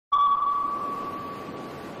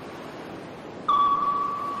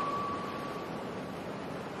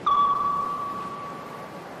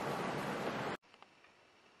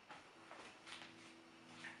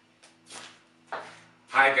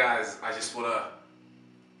Hi guys, I just want to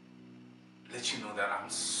let you know that I'm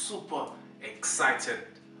super excited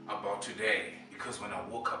about today, because when I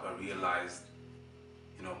woke up I realized,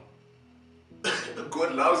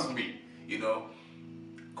 God loves me,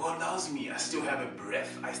 God loves me. I still have a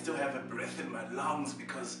breath. I still have a breath in my lungs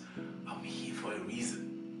because I'm here for a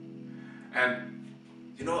reason. And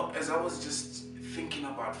as I was just thinking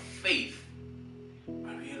about faith,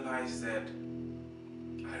 I realized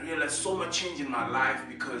so much change in my life,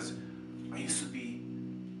 because I used to be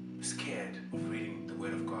scared of reading the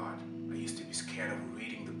Word of God. I used to be scared of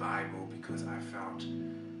reading the Bible because I felt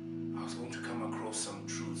I was going to come across some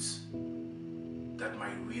truths that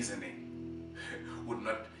my reasoning would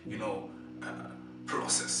not,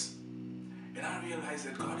 process. And I realized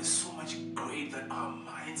that God is so much great that our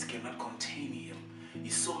minds cannot contain Him.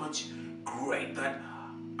 He's so much great that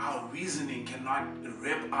our reasoning cannot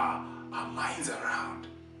wrap our minds around.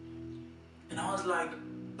 And I was like,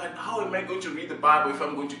 but how am I going to read the Bible if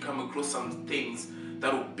I'm going to come across some things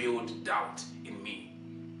that will build doubt in me?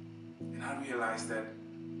 And I realized that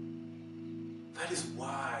is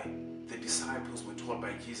why the disciples were told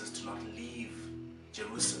by Jesus to not leave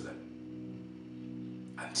Jerusalem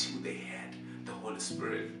until they had the Holy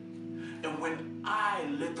Spirit. And when I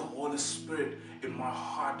let the Holy Spirit in my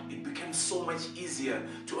heart, it became so much easier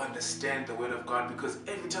to understand the Word of God, because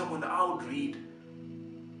every time when I would read,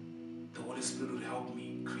 the Holy Spirit would help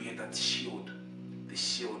me create that shield, the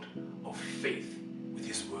shield of faith with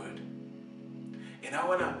His Word. And I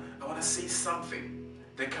wanna say something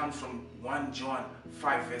that comes from 1 John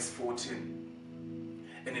 5 verse 14.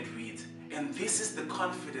 And it reads, "And this is the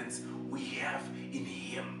confidence we have in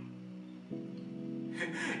Him.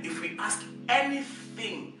 If we ask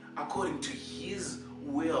anything according to His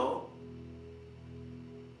will,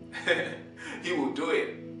 He will do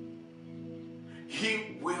it."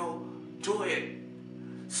 He will do it.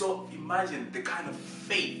 So imagine the kind of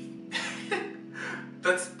faith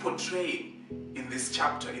that's portrayed in this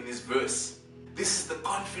chapter, in this verse. This is the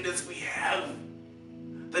confidence we have,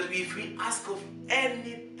 that if we ask of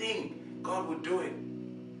anything, God will do it.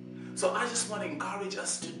 So I just want to encourage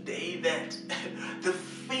us today that the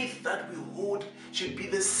faith that we hold should be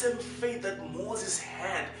the same faith that Moses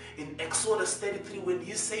had in Exodus 33, when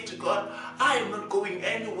he said to God, "I am not going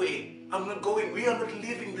anywhere. We are not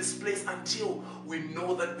leaving this place until we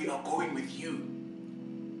know that we are going with you."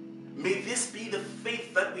 May this be the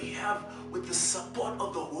faith that we have with the support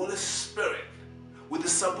of the Holy Spirit. With the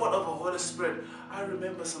support of the Holy Spirit. I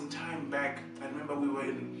remember some time back, we were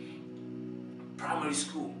in primary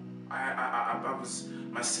school.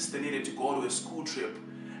 My sister needed to go to a school trip,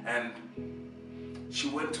 and she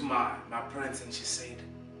went to my parents and she said,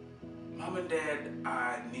 "Mom and Dad,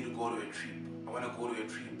 I need to go to a trip. I want to go to a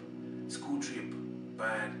trip, school trip,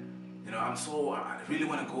 but I really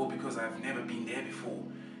want to go because I've never been there before."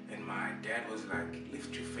 And my dad was like,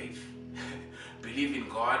 "Lift your faith, believe in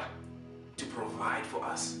God to provide for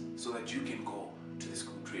us so that you can go to the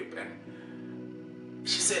school trip." And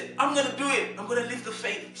she said, "I'm gonna do it. I'm gonna lift the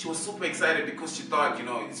faith." She was super excited because she thought,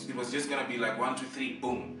 it was just gonna be like 1, 2, 3,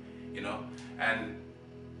 boom, And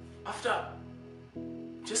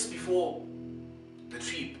just before the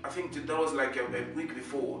trip, I think that was like a week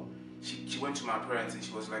before, she went to my parents and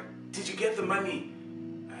she was like, "Did you get the money?"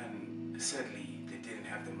 And sadly, they didn't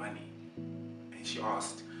have the money. And she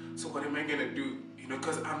asked, "So what am I gonna do?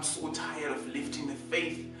 Because I'm so tired of lifting the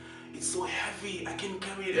faith. It's so heavy. I can't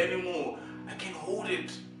carry it anymore. I can't hold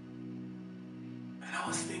it." And I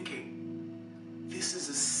was thinking, this is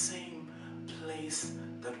the same place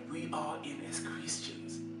that we are in as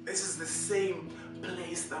Christians. This is the same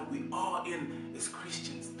place that we are in as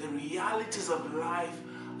Christians. The realities of life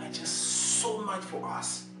are just so much for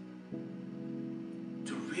us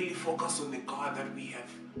to really focus on the God that we have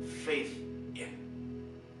faith in.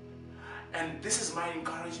 And this is my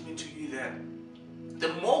encouragement to you, that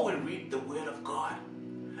the more we read the Word of God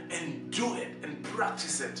and do it and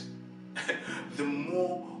practice it, the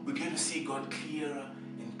more we get to see God clearer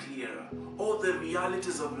and clearer. All the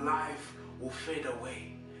realities of life will fade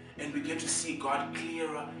away, and we get to see God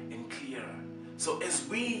clearer and clearer. So as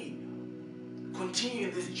we continue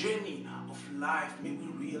in this journey of life, may we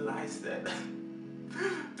realize that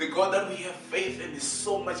the God that we have faith in is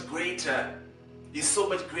so much greater. He's so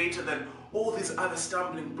much greater than all these other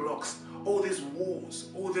stumbling blocks, all these wars,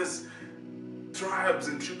 all these trials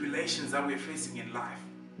and tribulations that we're facing in life.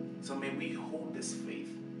 So may we hold this faith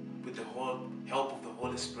with the help of the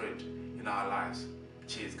Holy Spirit in our lives.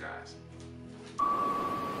 Cheers, guys.